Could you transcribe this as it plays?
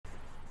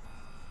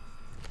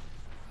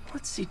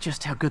Let's see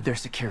just how good their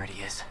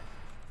security is.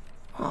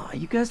 Aw,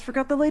 you guys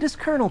forgot the latest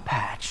kernel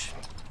patch.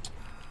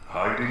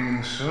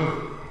 Hiding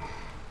so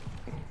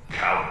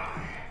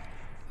cowardly,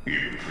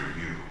 even for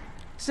you.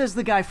 Says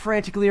the guy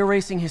frantically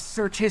erasing his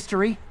search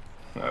history.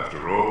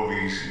 After all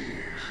these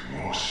years,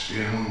 you're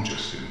still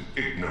just an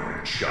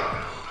ignorant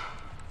child.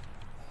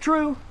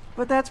 True,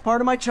 but that's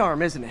part of my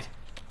charm, isn't it?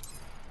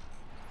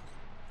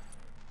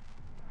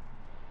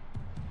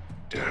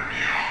 Damn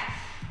you.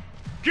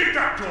 Get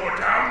that door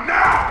down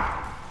now!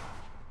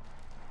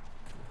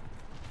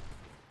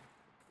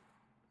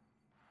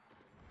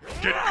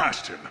 Get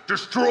past him.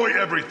 Destroy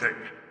everything.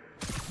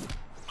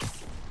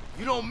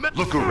 You don't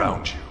Look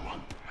around you.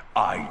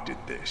 I did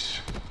this.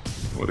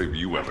 What have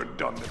you ever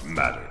done that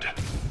mattered?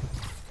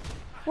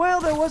 Well,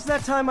 there was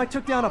that time I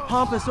took down a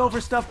pompous,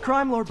 overstuffed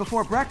crime lord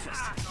before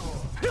breakfast.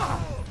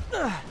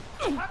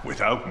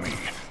 Without me,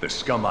 the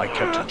scum I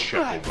kept in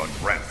check will run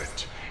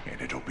rampant, and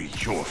it'll be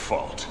your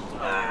fault.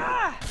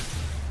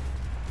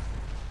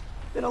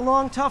 Been a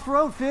long, tough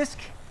road, Fisk.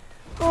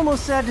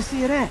 Almost sad to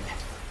see it end.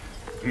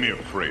 Mere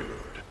prelude.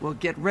 We'll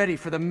get ready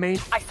for the main...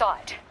 I saw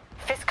it.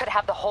 Fisk could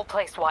have the whole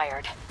place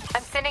wired.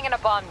 I'm sending in a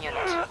bomb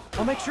unit.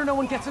 I'll make sure no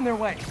one gets in their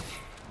way.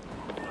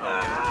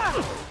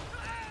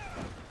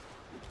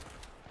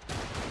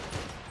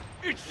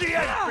 It's the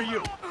end for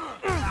you!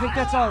 I think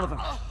that's all of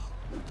them.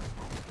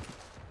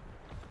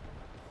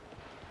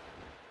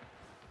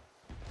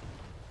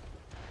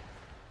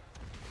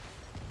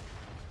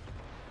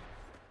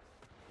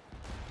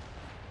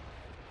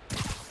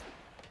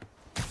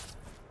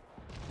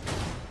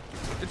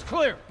 It's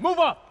clear. Move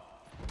up!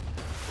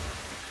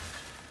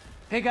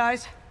 Hey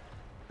guys,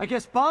 I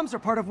guess bombs are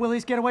part of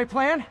Willie's getaway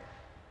plan?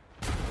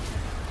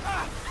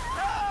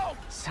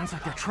 Sounds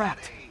like they're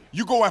trapped.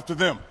 You go after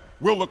them.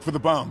 We'll look for the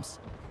bombs.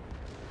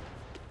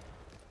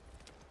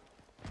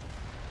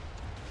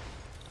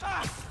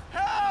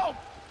 Help!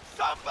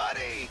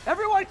 Somebody!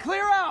 Everyone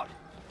clear out!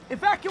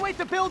 Evacuate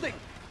the building!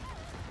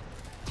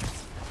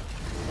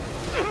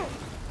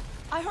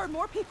 I heard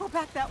more people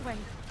back that way.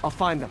 I'll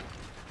find them.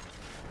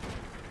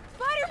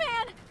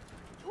 Spider-Man!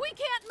 We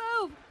can't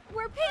move!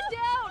 We're pinned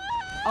down!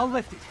 I'll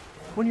lift it.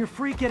 When you're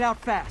free, get out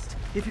fast.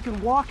 If you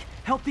can walk,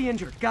 help the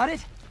injured. Got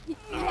it?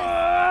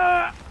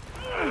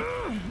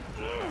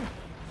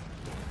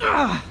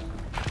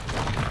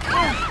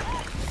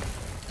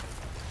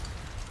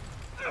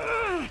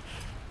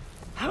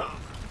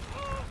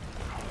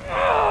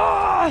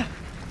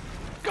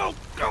 Go,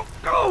 go,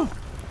 go!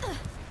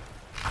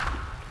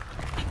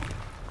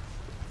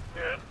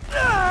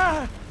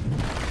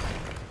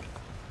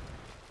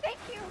 Thank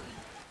you!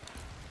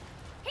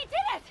 He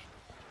did it!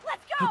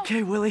 Let's go!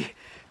 Okay, Willie.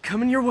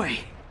 Coming your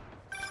way.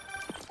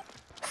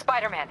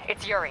 Spider-Man,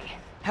 it's Yuri.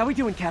 How we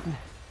doing, Captain?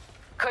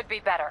 Could be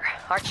better.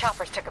 Our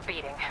choppers took a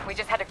beating. We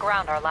just had to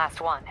ground our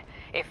last one.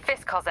 If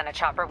Fisk calls in a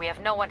chopper, we have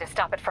no one to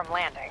stop it from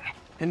landing.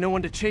 And no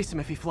one to chase him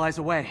if he flies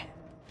away.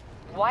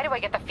 Why do I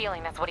get the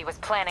feeling that's what he was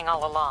planning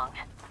all along?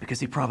 Because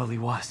he probably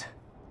was.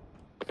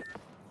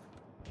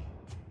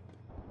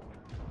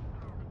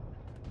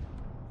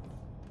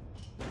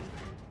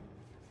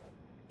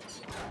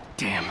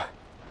 Damn.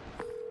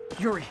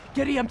 Yuri,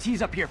 get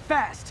EMTs up here,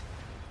 fast!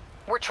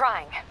 We're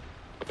trying.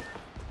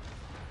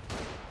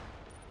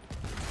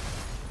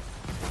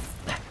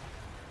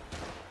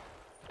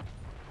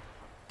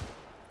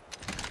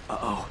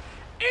 Uh-oh.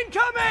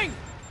 Incoming!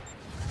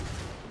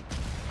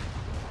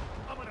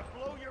 I'm gonna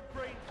blow your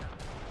brains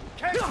out.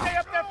 Can't stay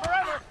up there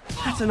forever!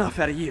 That's enough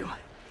out of you.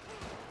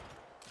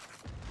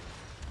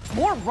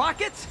 More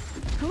rockets?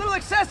 A little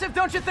excessive,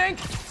 don't you think?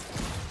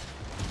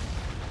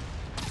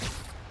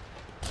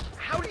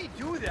 How do you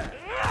do that?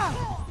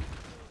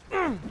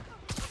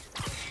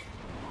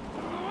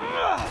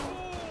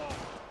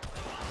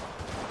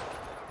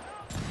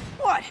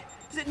 What?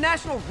 Is it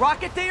National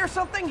Rocket Day or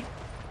something?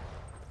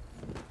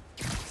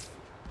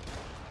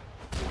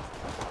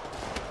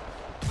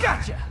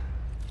 Gotcha!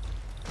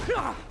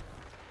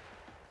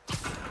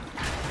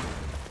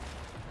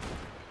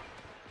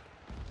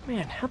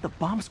 Man, how'd the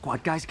bomb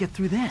squad guys get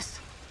through this?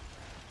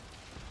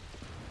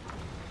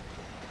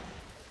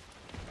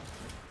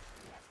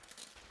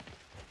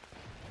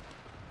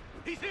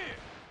 He's here!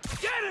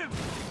 Get him!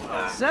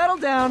 Settle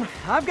down.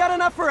 I've got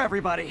enough for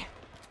everybody.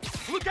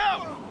 Look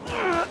out!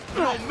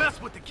 You don't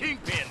mess with the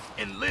Kingpin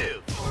and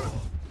live.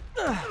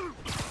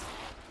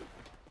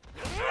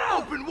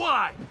 Open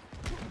wide!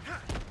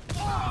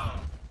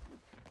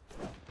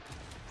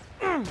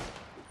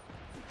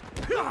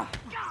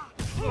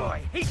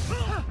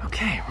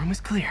 Okay, room is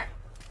clear.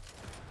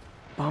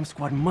 Bomb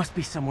squad must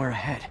be somewhere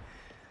ahead.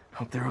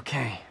 Hope they're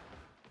okay.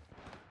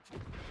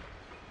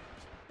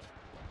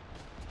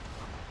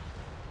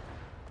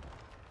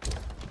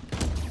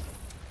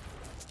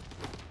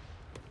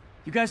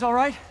 You guys all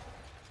right?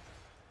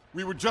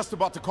 We were just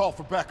about to call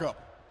for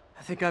backup.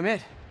 I think I'm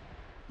it.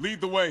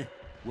 Lead the way.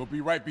 We'll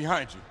be right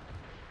behind you.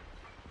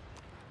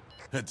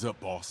 Heads up,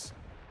 boss.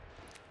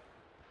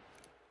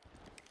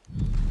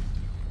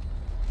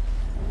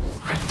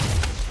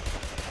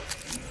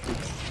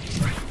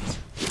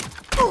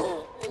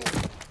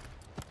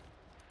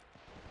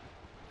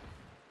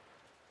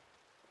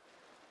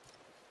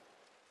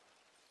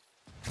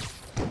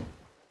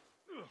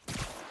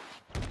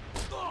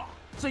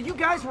 So you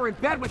guys were in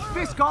bed with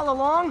Fisk all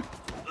along?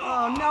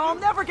 Oh no, I'll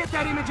never get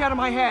that image out of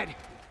my head.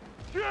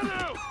 Get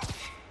him!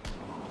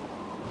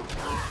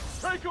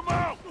 Take him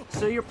out!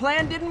 So your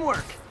plan didn't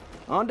work.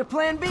 On to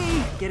plan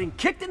B, getting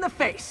kicked in the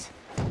face.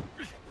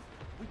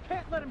 We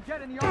can't let him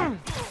get in the arm.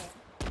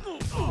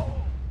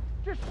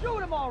 Just shoot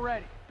him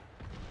already!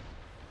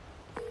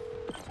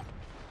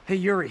 Hey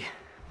Yuri,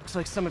 looks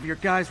like some of your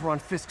guys were on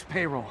Fisk's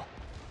payroll.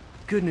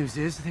 Good news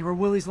is, they were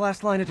Willie's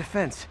last line of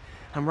defense.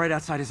 I'm right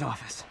outside his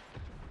office.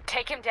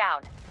 Take him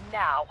down,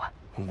 now.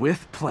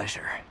 With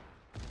pleasure.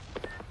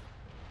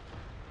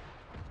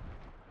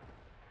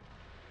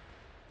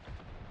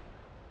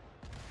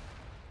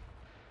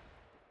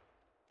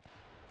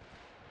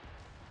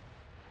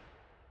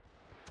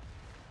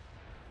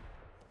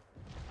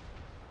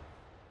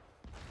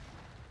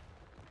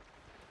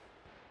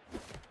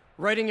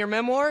 Writing your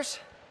memoirs?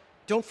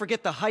 Don't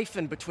forget the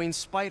hyphen between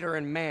spider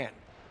and man.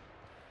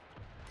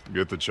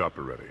 Get the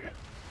chopper ready.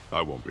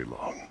 I won't be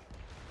long.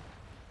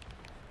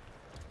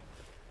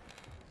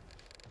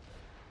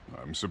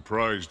 I'm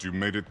surprised you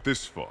made it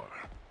this far.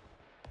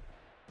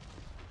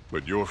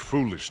 But your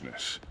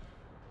foolishness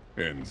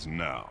ends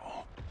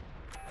now.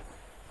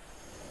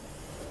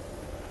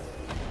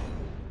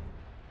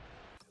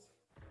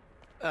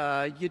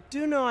 You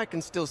do know I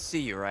can still see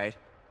you, right?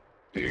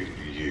 80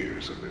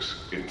 years of this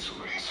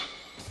insolence.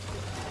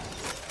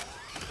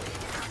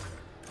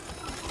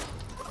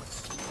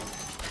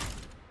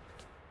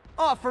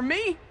 Oh, for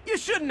me? You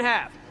shouldn't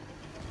have!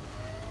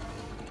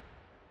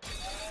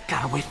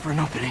 Gotta wait for an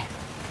opening.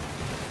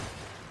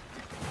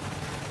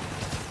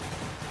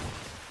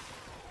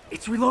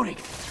 It's reloading.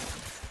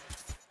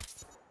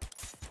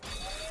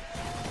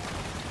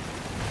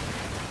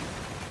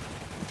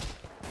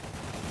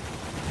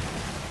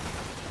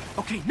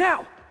 Okay,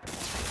 now!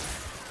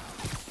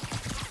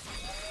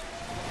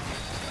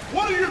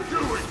 What are you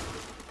doing?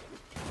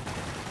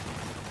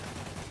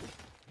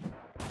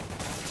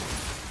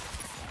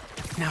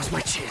 Now's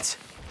my chance.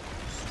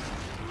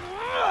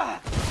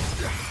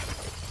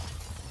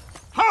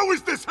 How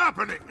is this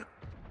happening?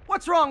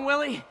 What's wrong,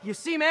 Willie? You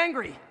seem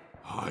angry.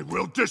 I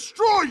will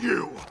destroy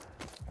you!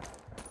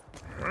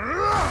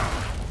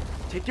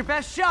 Take your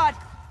best shot.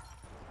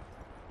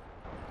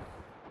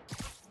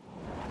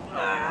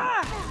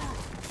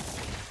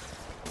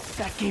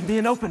 That gave me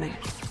an opening.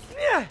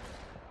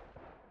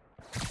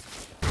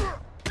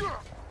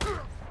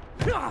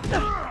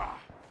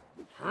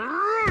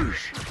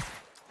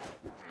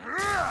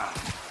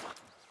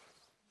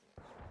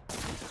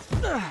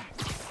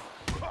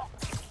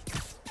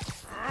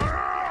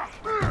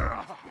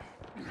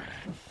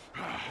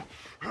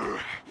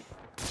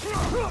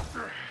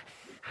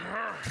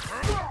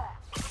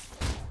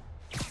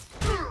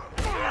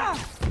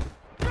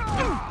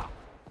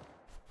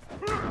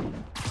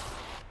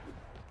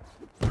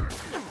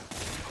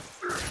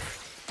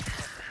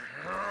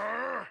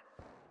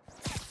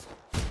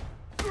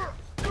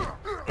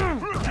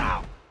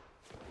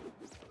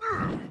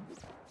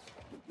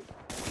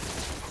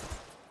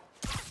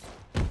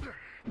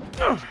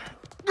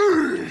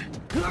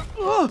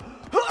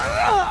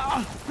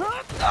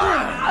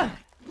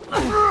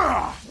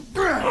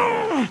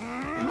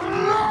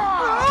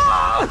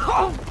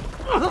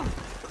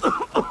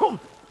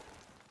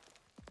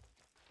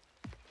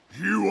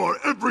 You are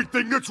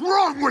everything that's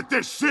wrong with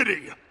this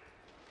city!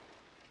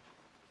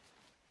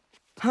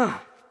 Huh.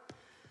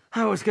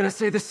 I was gonna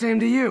say the same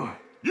to you.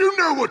 You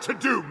know what to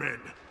do, men!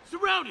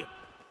 Surround him!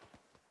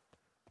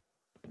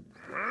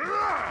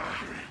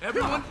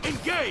 Everyone,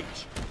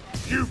 engage!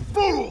 You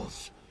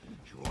fools!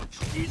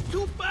 He's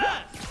too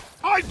fast!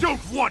 I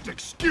don't want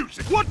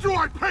excuses! What do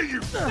I pay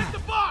you? Hit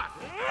the boss!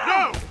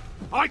 No!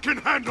 I can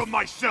handle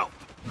myself!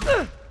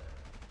 You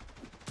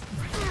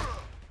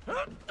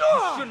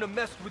shouldn't have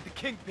messed with the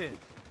Kingpin.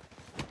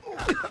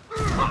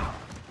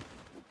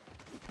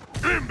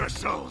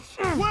 Imbeciles!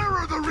 Where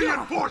are the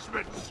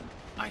reinforcements?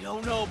 I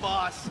don't know,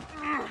 boss.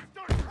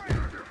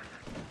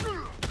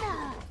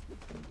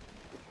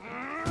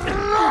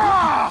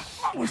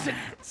 Was it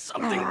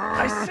something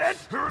I said?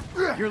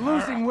 You're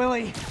losing,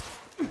 Willie.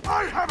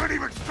 I haven't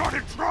even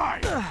started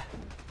trying!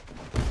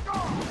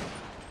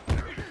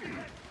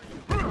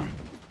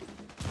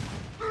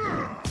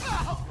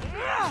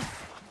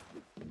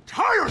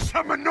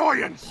 Tiresome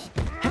annoyance!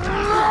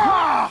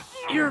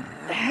 Your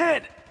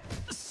head,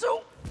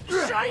 so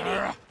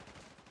shiny.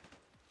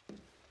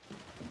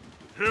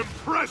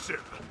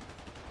 Impressive!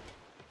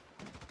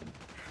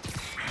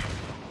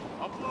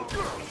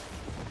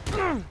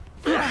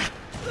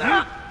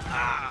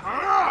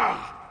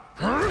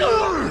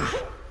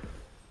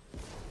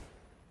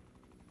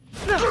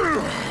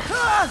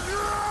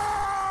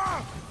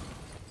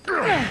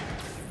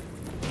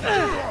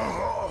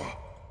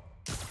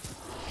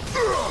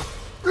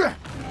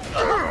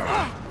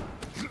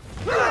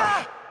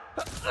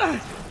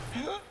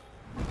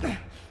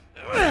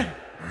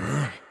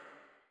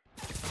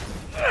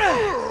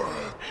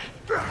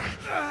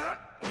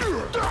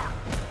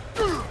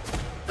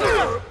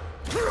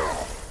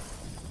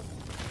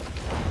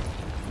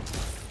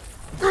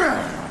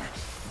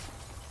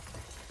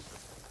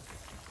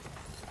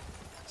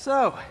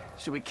 So,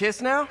 should we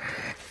kiss now?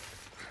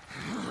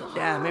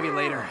 Yeah, maybe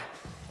later.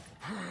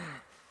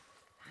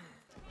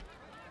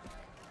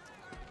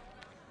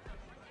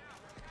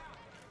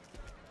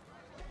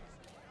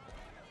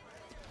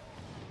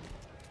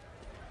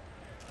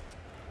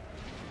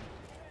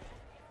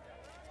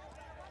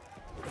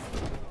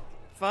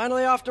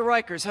 Finally off to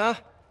Rikers, huh?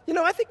 You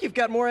know, I think you've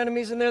got more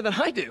enemies in there than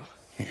I do.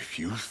 If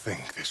you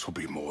think this will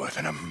be more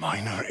than a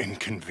minor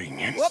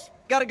inconvenience... Whoop,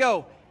 gotta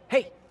go.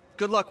 Hey,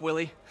 good luck,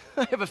 Willie.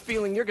 I have a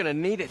feeling you're gonna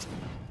need it.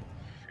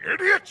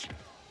 Idiot!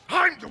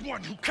 I'm the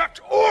one who kept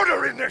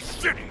order in this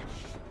city!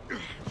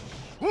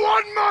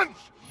 1 month!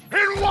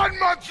 In 1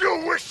 month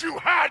you'll wish you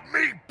had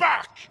me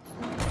back!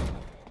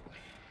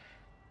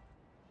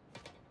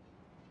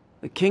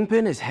 The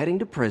Kingpin is heading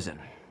to prison.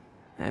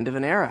 End of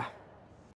an era.